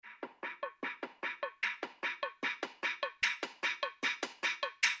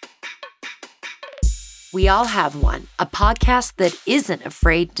We All Have One, a podcast that isn't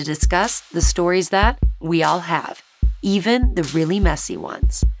afraid to discuss the stories that we all have, even the really messy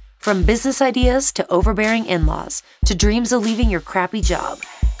ones. From business ideas to overbearing in-laws to dreams of leaving your crappy job,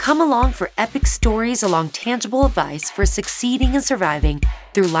 come along for epic stories along tangible advice for succeeding and surviving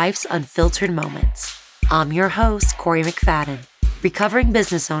through life's unfiltered moments. I'm your host, Corey McFadden, recovering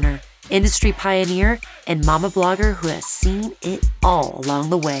business owner, industry pioneer, and mama blogger who has seen it all along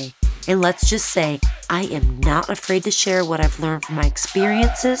the way. And let's just say, I am not afraid to share what I've learned from my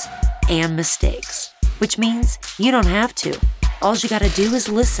experiences and mistakes, which means you don't have to. All you gotta do is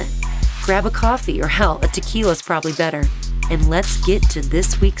listen. Grab a coffee, or hell, a tequila's probably better. And let's get to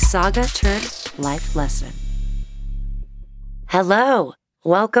this week's saga turned life lesson. Hello,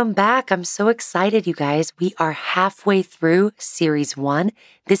 welcome back. I'm so excited, you guys. We are halfway through series 1.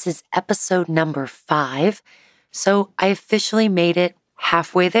 This is episode number 5. So I officially made it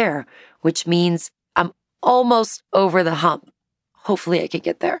halfway there, which means I'm almost over the hump. Hopefully I can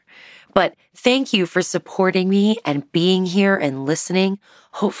get there. But thank you for supporting me and being here and listening.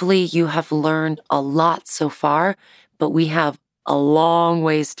 Hopefully you have learned a lot so far, but we have a long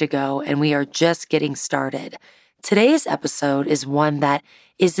ways to go and we are just getting started. Today's episode is one that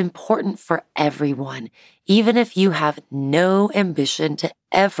is important for everyone. Even if you have no ambition to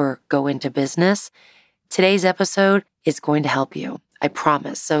ever go into business, today's episode is going to help you. I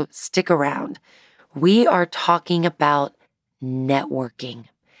promise. So stick around. We are talking about networking.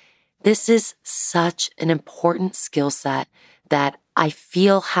 This is such an important skill set that I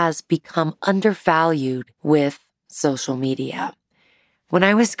feel has become undervalued with social media. When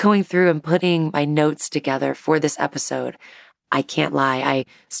I was going through and putting my notes together for this episode, I can't lie, I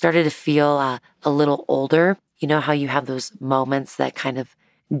started to feel a little older. You know how you have those moments that kind of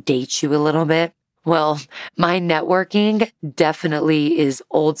date you a little bit? Well, my networking definitely is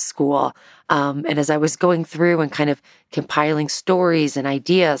old school. And as I was going through and kind of compiling stories and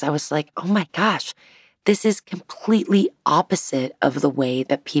ideas, I was like, oh my gosh, this is completely opposite of the way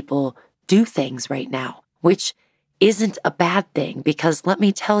that people do things right now, which isn't a bad thing because let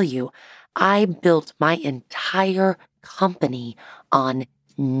me tell you, I built my entire company on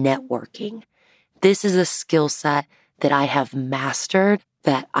networking. This is a skill set that I have mastered,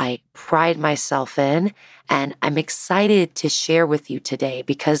 that I pride myself in, and I'm excited to share with you today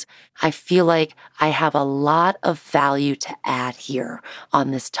because I feel like I have a lot of value to add here on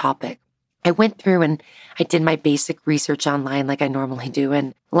this topic. I went through and I did my basic research online like I normally do,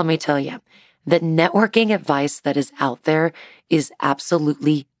 and let me tell you, the networking advice that is out there is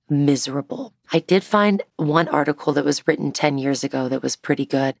absolutely miserable. I did find one article that was written 10 years ago that was pretty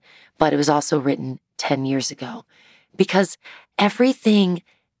good, but it was also written 10 years ago. Because everything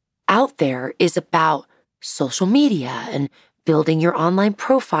out there is about social media and building your online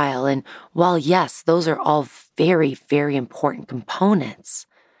profile. And while yes, those are all very, very important components,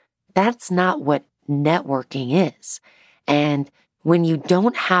 that's not what networking is. And when you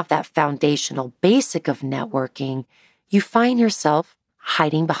don't have that foundational basic of networking, you find yourself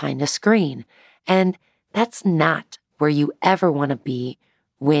hiding behind a screen. And that's not where you ever want to be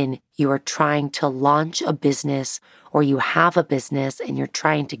when you are trying to launch a business or you have a business and you're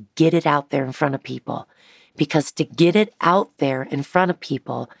trying to get it out there in front of people. Because to get it out there in front of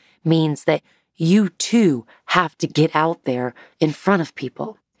people means that you too have to get out there in front of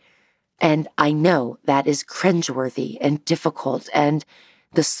people. And I know that is cringeworthy and difficult, and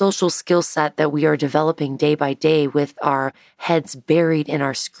the social skill set that we are developing day by day with our heads buried in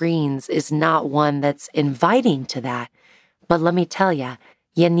our screens is not one that's inviting to that. But let me tell you,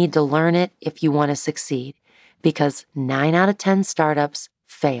 you need to learn it if you want to succeed, because 9 out of 10 startups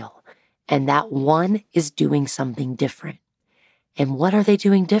fail, and that one is doing something different. And what are they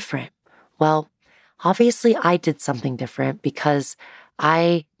doing different? Well, obviously I did something different because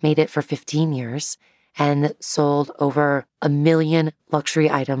I made it for 15 years and sold over 1 million luxury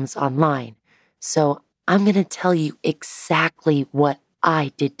items online. So I'm going to tell you exactly what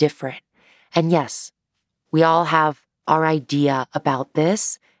I did different. And yes, we all have our idea about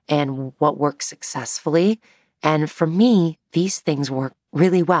this and what works successfully. And for me, these things work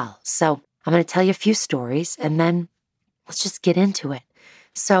really well. So I'm going to tell you a few stories and then let's just get into it.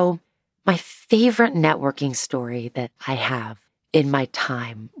 So my favorite networking story that I have in my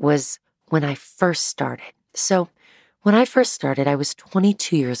time was when I first started. So when I first started, I was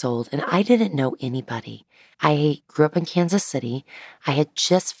 22 years old and I didn't know anybody. I grew up in Kansas City. I had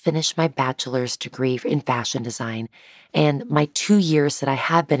just finished my bachelor's degree in fashion design, and my 2 years that I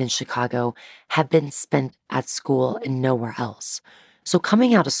had been in Chicago had been spent at school and nowhere else. So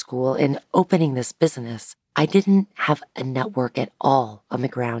coming out of school and opening this business, I didn't have a network at all on the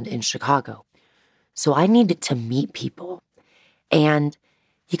ground in Chicago. So I needed to meet people. And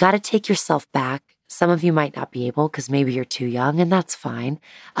you got to take yourself back. Some of you might not be able because maybe you're too young, and that's fine.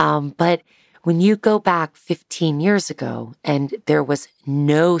 But when you go back 15 years ago and there was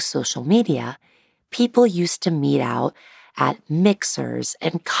no social media, people used to meet out at mixers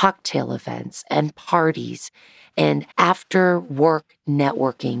and cocktail events and parties. And after work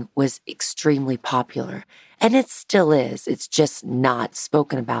networking was extremely popular. And it still is. It's just not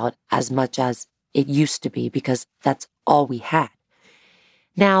spoken about as much as it used to be because that's all we had.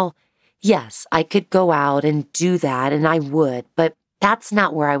 Now, yes, I could go out and do that, and I would, but that's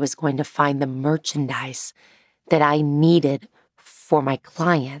not where I was going to find the merchandise that I needed for my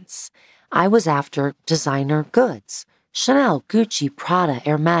clients. I was after designer goods, Chanel, Gucci, Prada,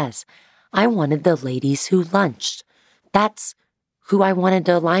 Hermes. I wanted the ladies who lunched. That's who I wanted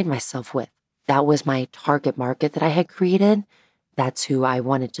to align myself with. That was my target market that I had created. That's who I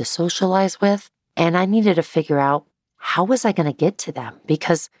wanted to socialize with. And I needed to figure out, how was I going to get to them?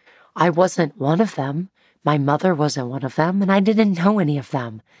 Because I wasn't one of them. My mother wasn't one of them, and I didn't know any of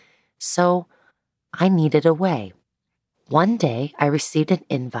them. So I needed a way. One day, I received an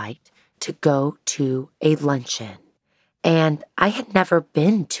invite to go to a luncheon, and I had never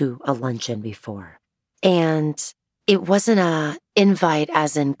been to a luncheon before. And it wasn't an invite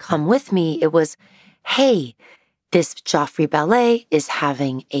as in come with me. It was, hey, this Joffrey Ballet is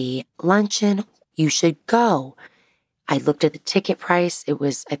having a luncheon. You should go. I looked at the ticket price. It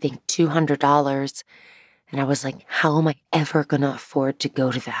was, I think, $200. And I was like, how am I ever going to afford to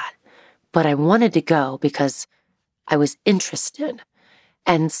go to that? But I wanted to go because I was interested.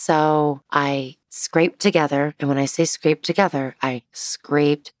 And so I scraped together. And when I say scraped together, I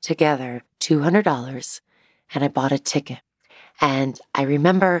scraped together $200 and I bought a ticket. And I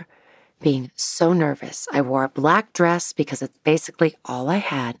remember being so nervous. I wore a black dress because it's basically all I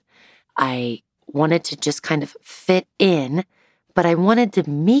had. I wanted to just kind of fit in, but I wanted to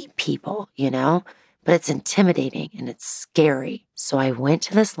meet people, but it's intimidating and it's scary. So I went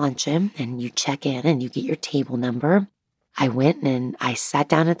to this luncheon and you check in and you get your table number. I went and I sat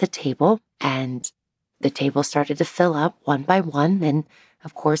down at the table and the table started to fill up one by one. And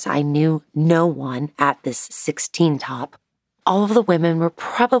of course, I knew no one at this 16 top. All of the women were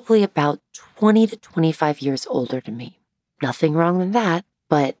probably about 20 to 25 years older than me. Nothing wrong with that,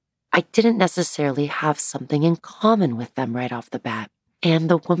 but I didn't necessarily have something in common with them right off the bat. And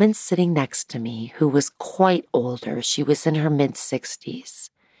the woman sitting next to me, who was quite older, she was in her mid-60s.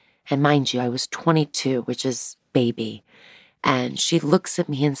 And mind you, I was 22, which is baby. And she looks at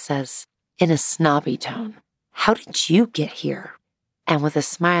me and says, in a snobby tone, "How did you get here?" And with a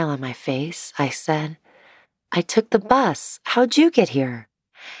smile on my face, I said, "I took the bus. How'd you get here?"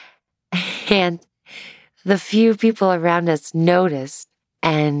 And the few people around us noticed,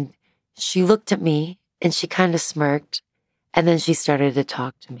 and she looked at me and she kind of smirked, and then she started to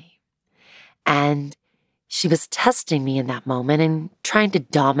talk to me. And she was testing me in that moment and trying to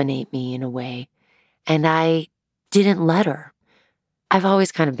dominate me in a way. And I didn't let her. I've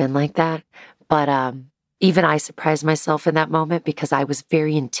always kind of been like that, but even I surprised myself in that moment because I was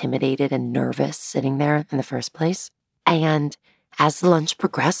very intimidated and nervous sitting there in the first place. And as the lunch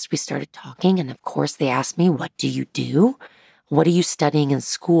progressed, we started talking. And of course, they asked me, "What do you do? What are you studying in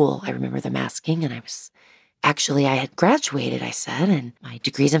school?" I remember them asking, and I had graduated, I said, and my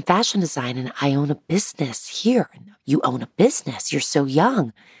degree's in fashion design, and I own a business here. And you own a business? You're so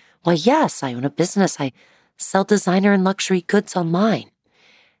young. Well, yes, I own a business. I sell designer and luxury goods online.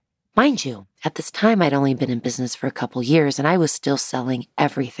 Mind you, at this time, I'd only been in business for a couple years, and I was still selling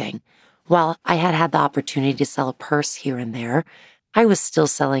everything. While I had had the opportunity to sell a purse here and there, I was still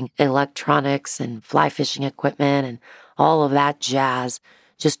selling electronics and fly fishing equipment and all of that jazz,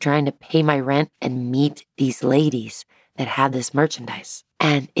 just trying to pay my rent and meet these ladies that had this merchandise.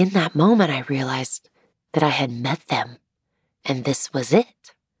 And in that moment, I realized that I had met them, and this was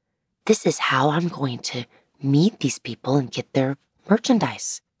it. This is how I'm going to meet these people and get their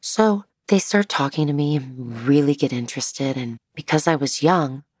merchandise. So they start talking to me and really get interested. And because I was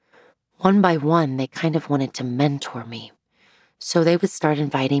young, one by one, they kind of wanted to mentor me. So they would start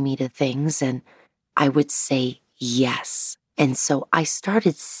inviting me to things and I would say yes. And so I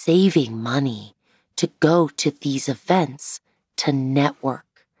started saving money to go to these events to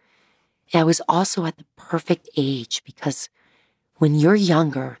network. And I was also at the perfect age because when you're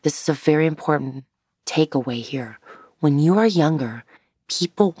younger, this is a very important takeaway here. When you are younger,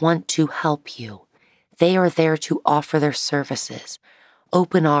 people want to help you. They are there to offer their services.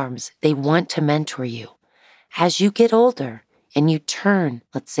 Open arms, they want to mentor you. As you get older and you turn,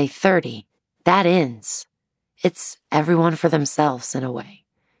 let's say 30, that ends. It's everyone for themselves in a way.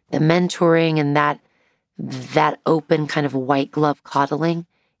 the mentoring and that open kind of white glove coddling,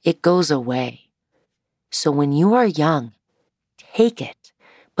 it goes away. So when you are young, take it,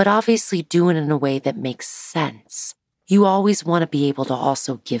 but obviously do it in a way that makes sense. You always want to be able to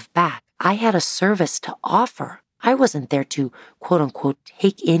also give back. I had a service to offer. I wasn't there to, quote unquote,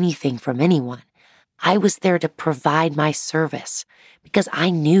 take anything from anyone. I was there to provide my service because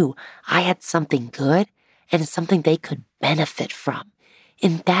I knew I had something good and something they could benefit from.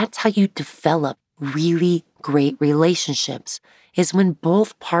 And that's how you develop really great relationships, is when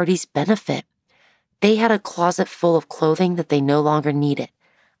both parties benefit. They had a closet full of clothing that they no longer needed.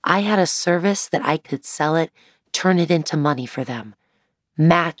 I had a service that I could sell it, turn it into money for them.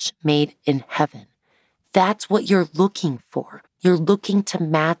 Match made in heaven. That's what you're looking for. You're looking to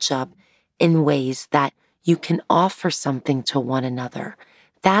match up in ways that you can offer something to one another.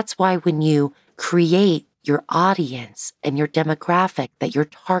 That's why when you create your audience and your demographic that you're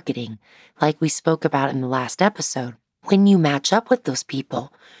targeting, like we spoke about in the last episode, when you match up with those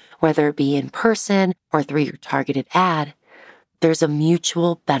people, whether it be in person or through your targeted ad, there's a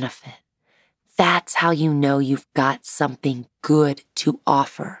mutual benefit. That's how you know you've got something good to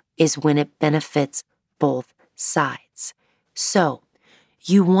offer, is when it benefits both sides. So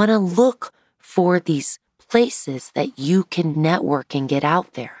you want to look for these places that you can network and get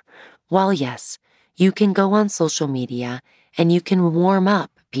out there. While yes, you can go on social media and you can warm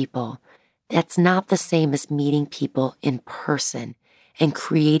up people, that's not the same as meeting people in person and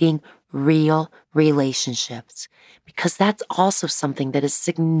creating real relationships, because that's also something that is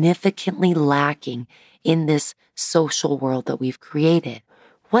significantly lacking in this social world that we've created.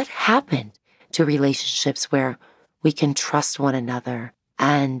 What happened to relationships where we can trust one another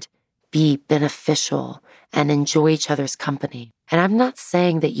and be beneficial and enjoy each other's company? And I'm not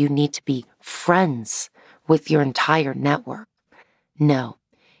saying that you need to be friends with your entire network. No,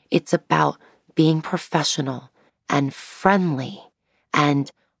 it's about being professional and friendly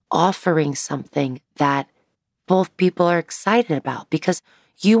and offering something that both people are excited about, because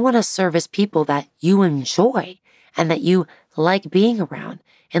you want to service people that you enjoy and that you like being around,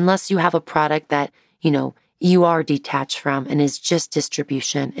 unless you have a product that, you are detached from and is just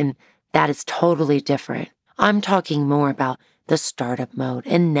distribution, and that is totally different. I'm talking more about the startup mode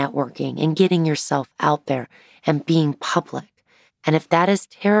and networking and getting yourself out there and being public. And if that is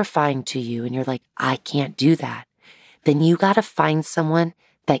terrifying to you and you're like, I can't do that, then you got to find someone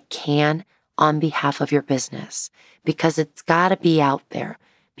that can on behalf of your business, because it's got to be out there.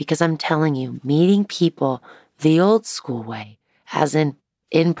 Because I'm telling you, meeting people the old school way, as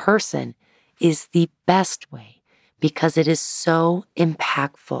in person, is the best way, because it is so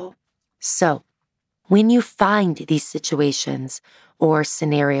impactful. So when you find these situations or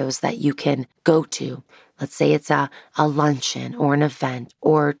scenarios that you can go to, let's say it's a luncheon or an event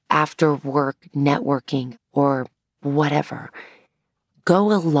or after work networking or whatever,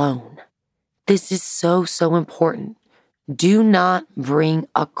 go alone. This is so, so important. Do not bring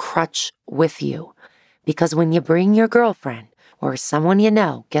a crutch with you, because when you bring your girlfriend or someone you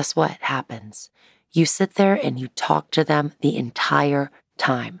know, guess what happens? You sit there and you talk to them the entire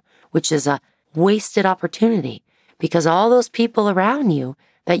time, which is a wasted opportunity, because all those people around you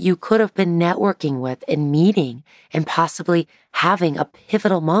that you could have been networking with and meeting and possibly having a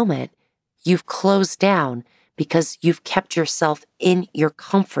pivotal moment, you've closed down because you've kept yourself in your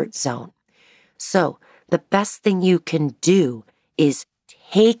comfort zone. So the best thing you can do is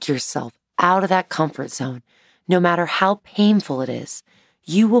take yourself out of that comfort zone, no matter how painful it is.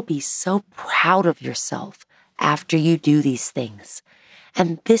 You will be so proud of yourself after you do these things.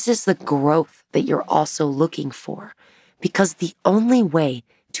 And this is the growth that you're also looking for, because the only way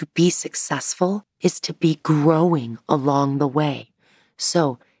to be successful is to be growing along the way.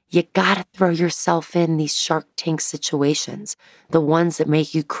 So you gotta throw yourself in these Shark Tank situations, the ones that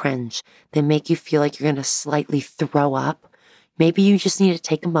make you cringe, that make you feel like you're gonna slightly throw up. Maybe you just need to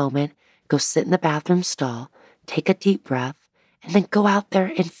take a moment, go sit in the bathroom stall, take a deep breath, and then go out there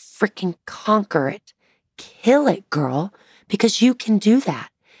and freaking conquer it. Kill it, girl, because you can do that.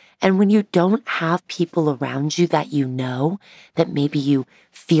 And when you don't have people around you that you know, that maybe you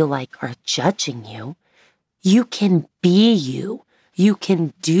feel like are judging you, you can be you. You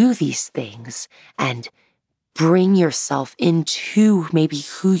can do these things and bring yourself into maybe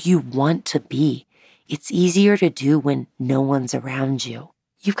who you want to be. It's easier to do when no one's around you.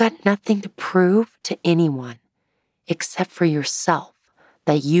 You've got nothing to prove to anyone except for yourself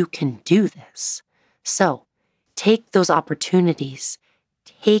that you can do this. So take those opportunities,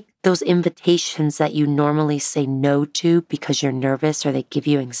 take those invitations that you normally say no to because you're nervous or they give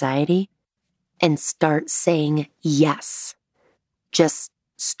you anxiety, and start saying yes. Just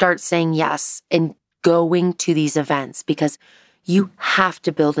start saying yes and going to these events because you have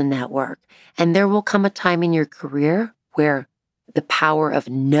to build a network. And there will come a time in your career where the power of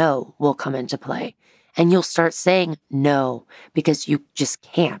no will come into play. And you'll start saying no because you just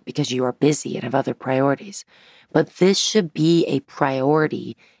can't, because you are busy and have other priorities. But this should be a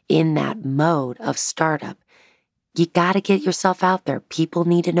priority in that mode of startup. You got to get yourself out there. People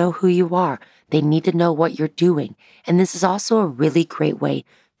need to know who you are. They need to know what you're doing. And this is also a really great way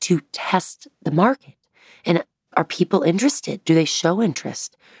to test the market. And are people interested? Do they show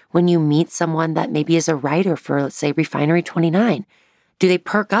interest? When you meet someone that maybe is a writer for, let's say, Refinery 29, do they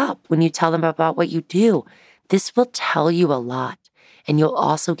perk up when you tell them about what you do? This will tell you a lot. And you'll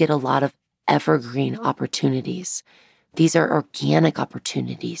also get a lot of evergreen opportunities. These are organic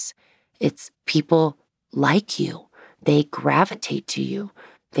opportunities. It's people like you. They gravitate to you.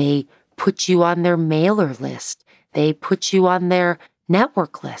 They put you on their mailer list. They put you on their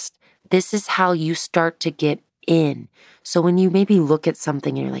network list. This is how you start to get in. So when you maybe look at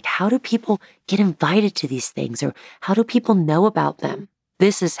something and you're like, how do people get invited to these things? Or how do people know about them?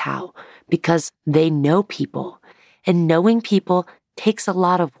 This is how, because they know people. And knowing people takes a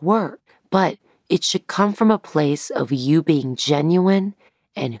lot of work, but it should come from a place of you being genuine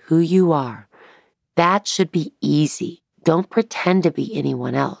and who you are. That should be easy. Don't pretend to be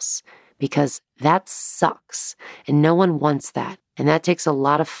anyone else because that sucks and no one wants that. And that takes a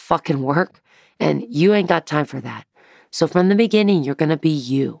lot of fucking work and you ain't got time for that. So from the beginning, you're going to be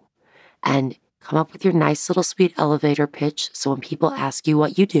you and come up with your nice little sweet elevator pitch. So when people ask you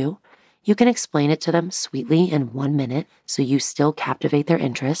what you do, you can explain it to them sweetly in 1 minute so you still captivate their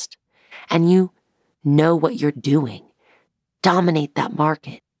interest and you know what you're doing. Dominate that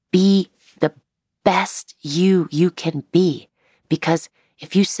market. Be the best you can be. Because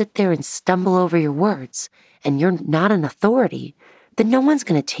if you sit there and stumble over your words and you're not an authority, then no one's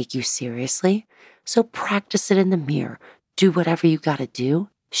going to take you seriously. So practice it in the mirror. Do whatever you got to do.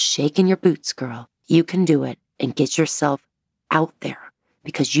 Shake in your boots, girl. You can do it and get yourself out there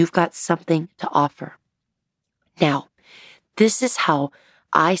because you've got something to offer. Now, this is how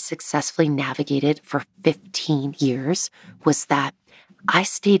I successfully navigated for 15 years was that I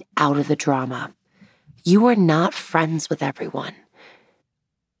stayed out of the drama. You are not friends with everyone.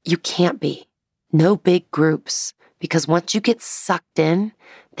 You can't be. No big groups, because once you get sucked in,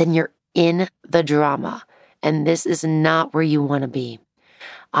 then you're in the drama, and this is not where you want to be.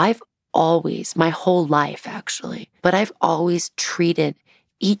 I've always, my whole life actually, but I've always treated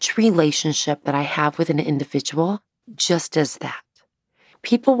each relationship that I have with an individual just as that.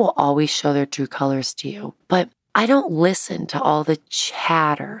 People will always show their true colors to you, but I don't listen to all the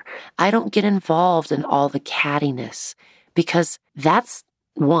chatter. I don't get involved in all the cattiness because that's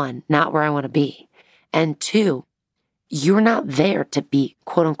one, not where I want to be. And two, you're not there to be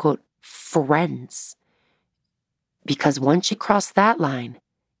quote unquote friends because once you cross that line,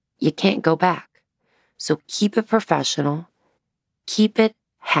 you can't go back. So keep it professional, keep it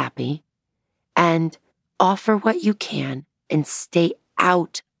happy, and offer what you can and stay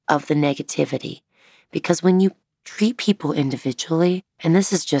out of the negativity. Because when you treat people individually, and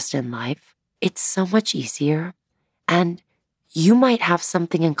this is just in life, it's so much easier. And you might have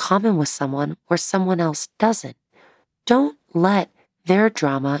something in common with someone where someone else doesn't. Don't let their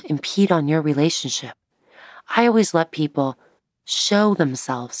drama impede on your relationship. I always let people show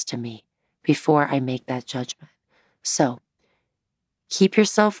themselves to me before I make that judgment. So keep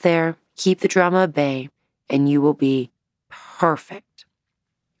yourself there, keep the drama at bay, and you will be perfect.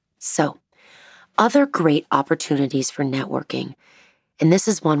 So, other great opportunities for networking, and this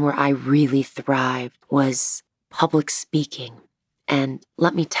is one where I really thrived, was public speaking. And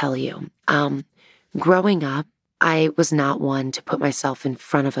let me tell you, growing up, I was not one to put myself in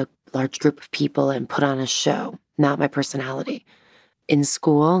front of a large group of people and put on a show, not my personality. In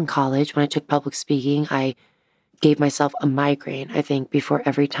school and college, when I took public speaking, I gave myself a migraine, I think, before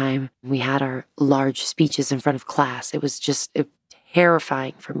every time we had our large speeches in front of class. It was just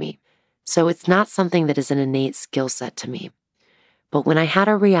terrifying for me. So it's not something that is an innate skill set to me. But when I had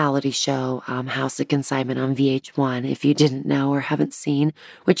a reality show, House of Consignment on VH1, if you didn't know or haven't seen,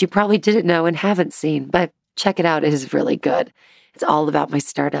 which you probably didn't know and haven't seen, but check it out, it is really good. It's all about my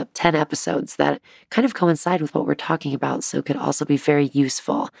startup, 10 episodes that kind of coincide with what we're talking about, so it could also be very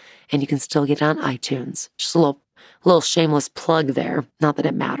useful. And you can still get it on iTunes. Just a little shameless plug there. Not that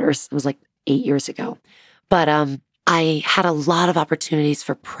it matters. It was like 8 years ago. But I had a lot of opportunities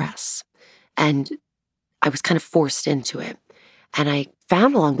for press, and I was kind of forced into it. And I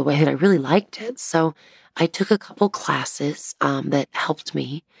found along the way that I really liked it. So I took a couple classes that helped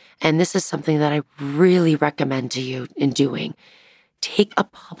me. And this is something that I really recommend to you in doing. take a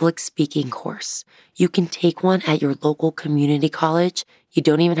public speaking course. You can take one at your local community college. You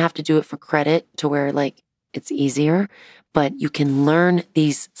don't even have to do it for credit to where it's easier, but you can learn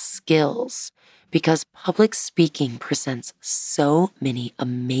these skills because public speaking presents so many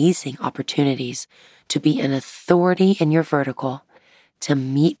amazing opportunities to be an authority in your vertical, to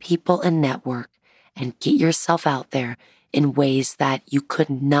meet people and network and get yourself out there in ways that you could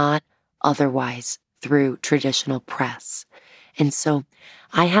not otherwise through traditional press. And so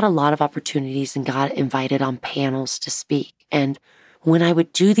I had a lot of opportunities and got invited on panels to speak. And when I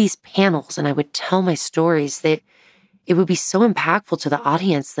would do these panels and I would tell my stories, that it would be so impactful to the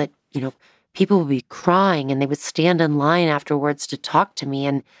audience that, people would be crying and they would stand in line afterwards to talk to me.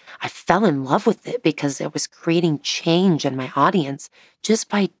 And I fell in love with it because it was creating change in my audience just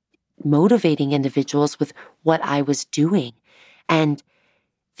by motivating individuals with what I was doing. And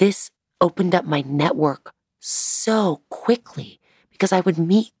this opened up my network so quickly because I would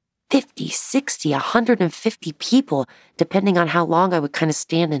meet 50, 60, 150 people, depending on how long I would kind of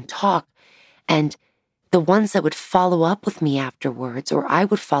stand and talk. And the ones that would follow up with me afterwards, or I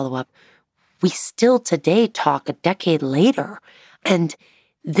would follow up, we still today talk a decade later. And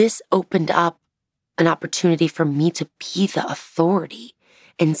this opened up an opportunity for me to be the authority.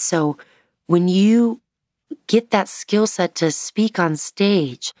 And so when you get that skill set to speak on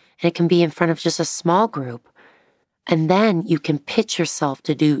stage, and it can be in front of just a small group, and then you can pitch yourself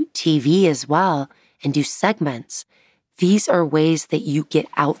to do TV as well and do segments. These are ways that you get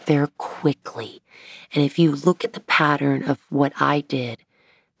out there quickly. And if you look at the pattern of what I did,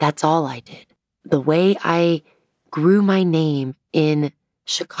 that's all I did. The way I grew my name in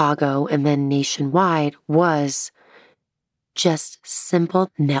Chicago and then nationwide was just simple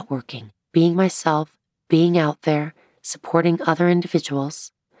networking, being myself, being out there, supporting other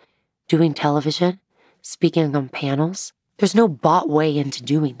individuals, doing television, speaking on panels. There's no bought way into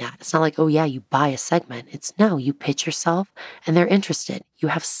doing that. It's not like, oh yeah, you buy a segment. It's no, you pitch yourself and they're interested. You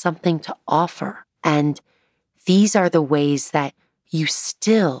have something to offer. And these are the ways that you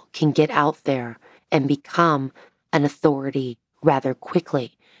still can get out there and become an authority rather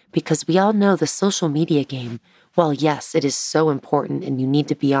quickly. Because we all know the social media game, while yes, it is so important and you need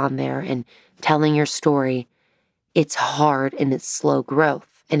to be on there and telling your story, it's hard and it's slow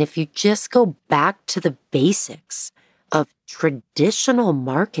growth. And if you just go back to the basics of traditional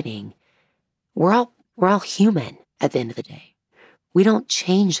marketing, we're all human at the end of the day. We don't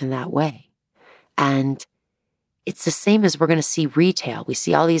change in that way. And it's the same as we're going to see retail. We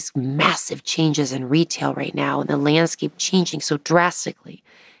see all these massive changes in retail right now and the landscape changing so drastically.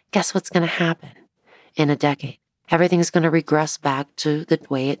 Guess what's going to happen in a decade? Everything's going to regress back to the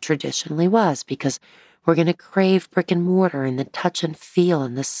way it traditionally was because we're going to crave brick and mortar and the touch and feel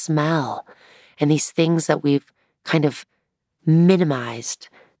and the smell and these things that we've kind of minimized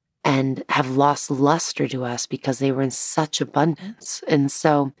and have lost luster to us because they were in such abundance. And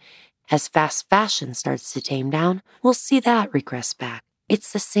so as fast fashion starts to tame down, we'll see that regress back.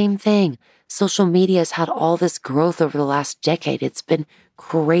 It's the same thing. Social media has had all this growth over the last decade. It's been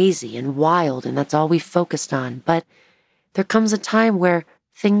crazy and wild, and that's all we've focused on. But there comes a time where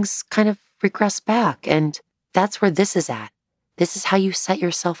things kind of regress back, and that's where this is at. This is how you set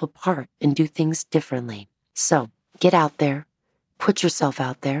yourself apart and do things differently. So get out there, put yourself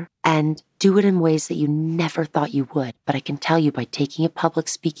out there, and do it in ways that you never thought you would. But I can tell you by taking a public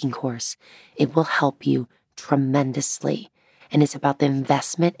speaking course, it will help you tremendously. And it's about the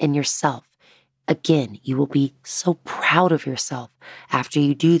investment in yourself. Again, you will be so proud of yourself after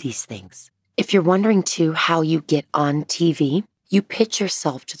you do these things. If you're wondering too how you get on TV, you pitch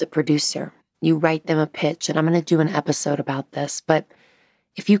yourself to the producer. You write them a pitch, and I'm going to do an episode about this, but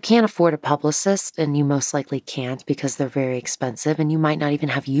if you can't afford a publicist, and you most likely can't because they're very expensive and you might not even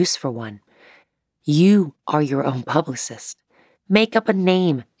have use for one, you are your own publicist. Make up a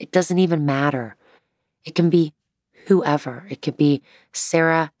name. It doesn't even matter. It can be whoever. It could be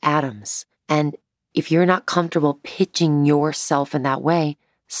Sarah Adams. And if you're not comfortable pitching yourself in that way,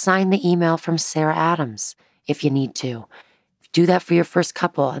 sign the email from Sarah Adams if you need to. Do that for your first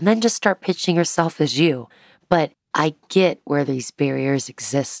couple and then just start pitching yourself as you. But I get where these barriers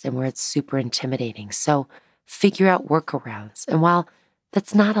exist and where it's super intimidating. So figure out workarounds. And while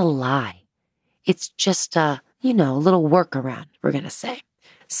that's not a lie, it's just a little workaround, we're going to say.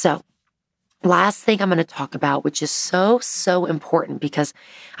 So last thing I'm going to talk about, which is so important because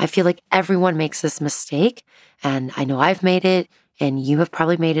I feel like everyone makes this mistake. And I know I've made it and you have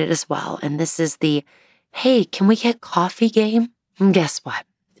probably made it as well. And this is the, hey, can we get coffee game? And guess what?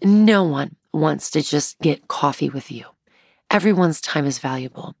 No one wants to just get coffee with you. Everyone's time is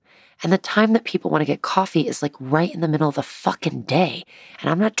valuable. And the time that people want to get coffee is like right in the middle of the fucking day. And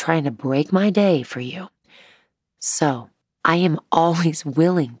I'm not trying to break my day for you. So I am always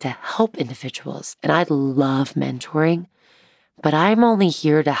willing to help individuals, and I love mentoring, but I'm only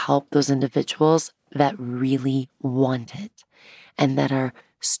here to help those individuals that really want it and that are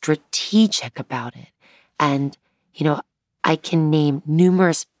strategic about it. And, I can name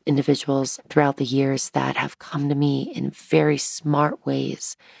numerous individuals throughout the years that have come to me in very smart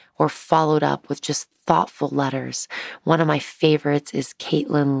ways or followed up with just thoughtful letters. One of my favorites is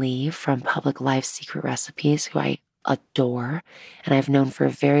Caitlin Lee from Public Life Secret Recipes, who I adore and I've known for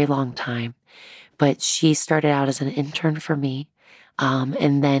a very long time. But she started out as an intern for me,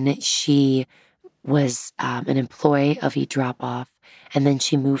 and then she was an employee of eDropOff, and then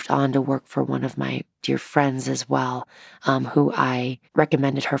she moved on to work for one of my dear friends as well, who I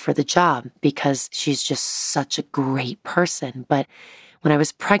recommended her for the job because she's just such a great person. But when I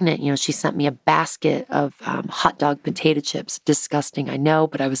was pregnant, she sent me a basket of hot dog potato chips. Disgusting, I know,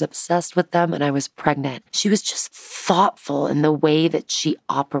 but I was obsessed with them and I was pregnant. She was just thoughtful in the way that she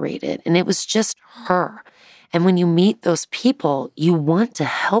operated, and it was just her. And when you meet those people, you want to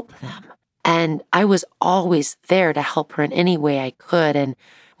help them. And I was always there to help her in any way I could. And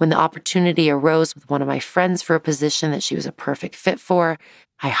when the opportunity arose with one of my friends for a position that she was a perfect fit for,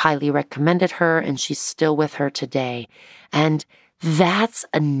 I highly recommended her, and she's still with her today. And that's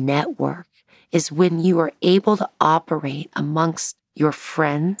a network, is when you are able to operate amongst your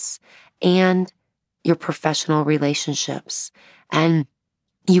friends and your professional relationships. And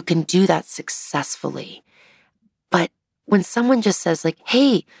you can do that successfully. But when someone just says like,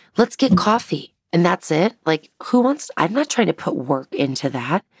 hey, let's get coffee, and that's it, like I'm not trying to put work into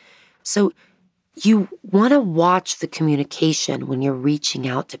that. So you want to watch the communication when you're reaching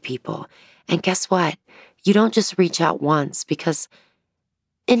out to people. And guess what? You don't just reach out once, because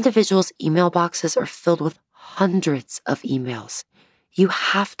individuals' email boxes are filled with hundreds of emails. You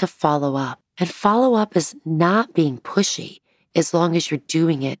have to follow up. And follow up is not being pushy as long as you're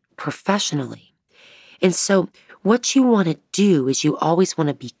doing it professionally. And so what you want to do is you always want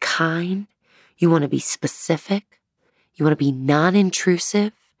to be kind, you want to be specific, you want to be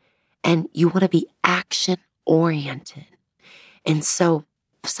non-intrusive, and you want to be action-oriented. And so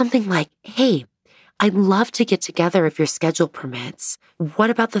something like, hey, I'd love to get together if your schedule permits.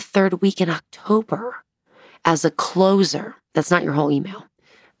 What about the third week in October? As a closer, that's not your whole email.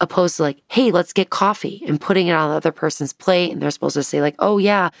 Opposed to like, hey, let's get coffee, and putting it on the other person's plate, and they're supposed to say like, oh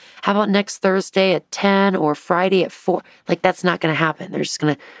yeah, how about next Thursday at 10 or Friday at 4? Like, that's not going to happen. They're just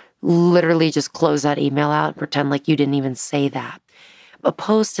going to literally just close that email out and pretend like you didn't even say that.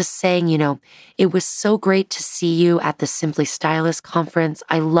 Opposed to saying, it was so great to see you at the Simply Stylist conference.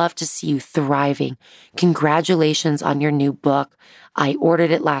 I love to see you thriving. Congratulations on your new book. I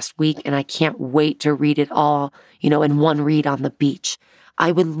ordered it last week and I can't wait to read it all, in one read on the beach.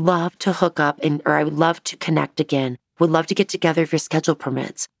 I would love to hook up or I would love to connect again. Would love to get together if your schedule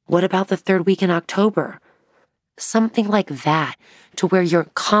permits. What about the third week in October? Something like that, to where you're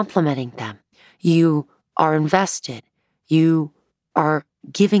complimenting them. You are invested. You are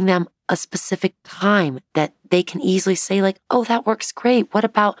giving them a specific time that they can easily say like, oh, that works great. What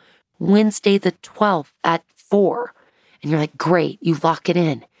about Wednesday the 12th at 4? And you're like, great, you lock it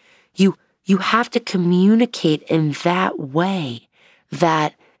in. You have to communicate in that way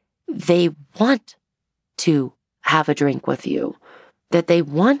that they want to have a drink with you, that they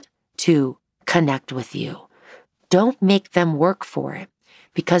want to connect with you. Don't make them work for it,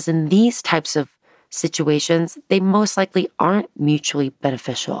 because in these types of situations, they most likely aren't mutually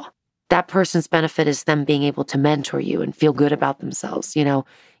beneficial. That person's benefit is them being able to mentor you and feel good about themselves.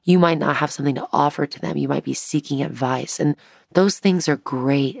 You might not have something to offer to them. You might be seeking advice, and those things are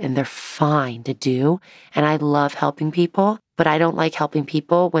great and they're fine to do. And I love helping people, but I don't like helping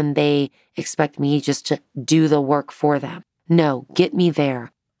people when they expect me just to do the work for them. No, get me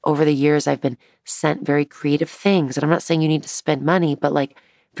there. Over the years, I've been sent very creative things. And I'm not saying you need to spend money, but like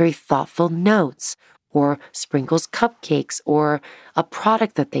very thoughtful notes or Sprinkles cupcakes or a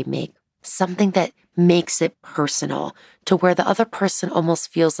product that they make. Something that makes it personal, to where the other person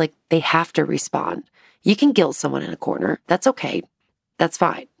almost feels like they have to respond. You can guilt someone in a corner. That's okay. That's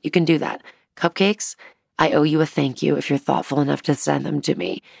fine. You can do that. Cupcakes, I owe you a thank you if you're thoughtful enough to send them to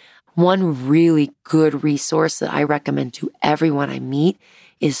me. One really good resource that I recommend to everyone I meet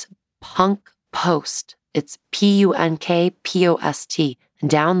is Punk Post. It's PUNKPOST.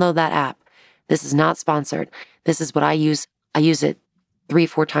 Download that app. This is not sponsored. This is what I use. I use it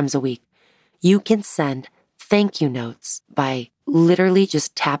 3-4 times a week. You can send thank you notes by literally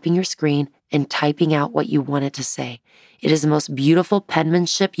just tapping your screen and typing out what you wanted to say. It is the most beautiful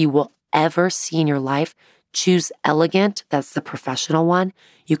penmanship you will ever see in your life. Choose elegant. That's the professional one.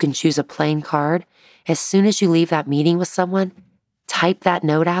 You can choose a plain card. As soon as you leave that meeting with someone, type that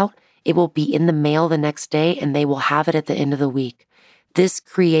note out. It will be in the mail the next day and they will have it at the end of the week. This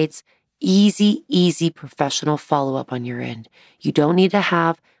creates easy professional follow-up on your end. You don't need to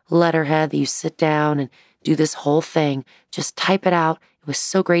have letterhead that you sit down and do this whole thing. Just type it out. It was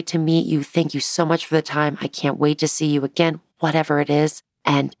so great to meet you. Thank you so much for the time. I can't wait to see you again, whatever it is,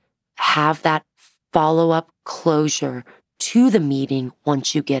 and have that follow-up closure to the meeting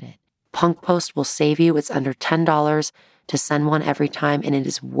once you get it. Punk Post will save you. It's under $10 to send one every time, and it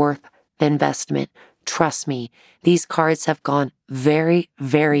is worth the investment. Trust me, these cards have gone very,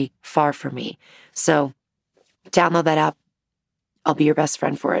 very far for me. So download that app. I'll be your best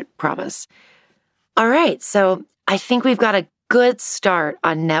friend for it, promise. All right, so I think we've got a good start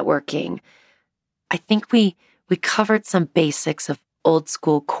on networking. I think we covered some basics of old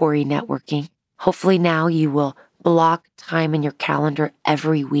school Corey networking. Hopefully now you will block time in your calendar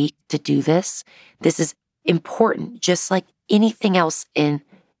every week to do this. This is important, just like anything else in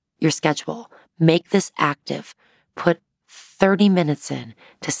your schedule. Make this active. Put 30 minutes in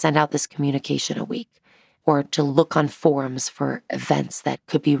to send out this communication a week or to look on forums for events that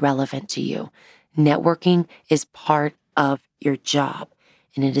could be relevant to you. Networking is part of your job,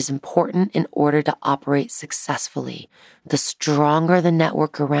 and it is important in order to operate successfully. The stronger the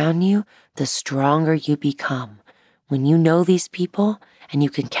network around you, the stronger you become. When you know these people and you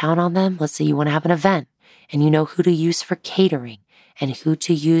can count on them, let's say you want to have an event and you know who to use for catering and who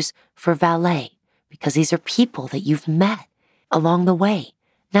to use for valet, because these are people that you've met along the way.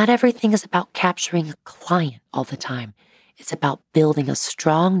 Not everything is about capturing a client all the time. It's about building a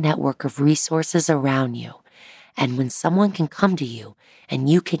strong network of resources around you. And when someone can come to you and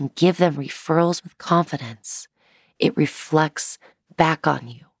you can give them referrals with confidence, it reflects back on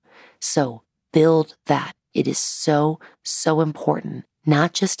you. So build that. It is so important,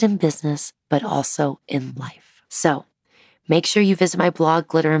 not just in business, but also in life. So make sure you visit my blog,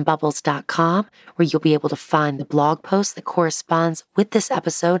 glitterandbubbles.com, where you'll be able to find the blog post that corresponds with this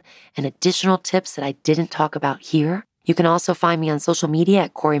episode and additional tips that I didn't talk about here. You can also find me on social media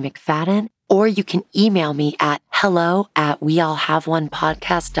at Corey McFadden, or you can email me at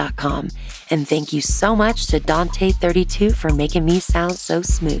hello@weallhaveonepodcast.com. And thank you so much to Dante32 for making me sound so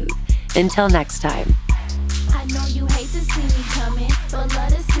smooth. Until next time. I know you hate to see me coming, but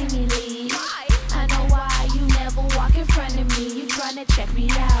love to see me leave. I know why you never walk in front of me. You tryna check me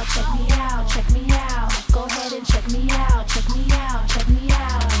out, check me out, check me out. Go ahead and check me out.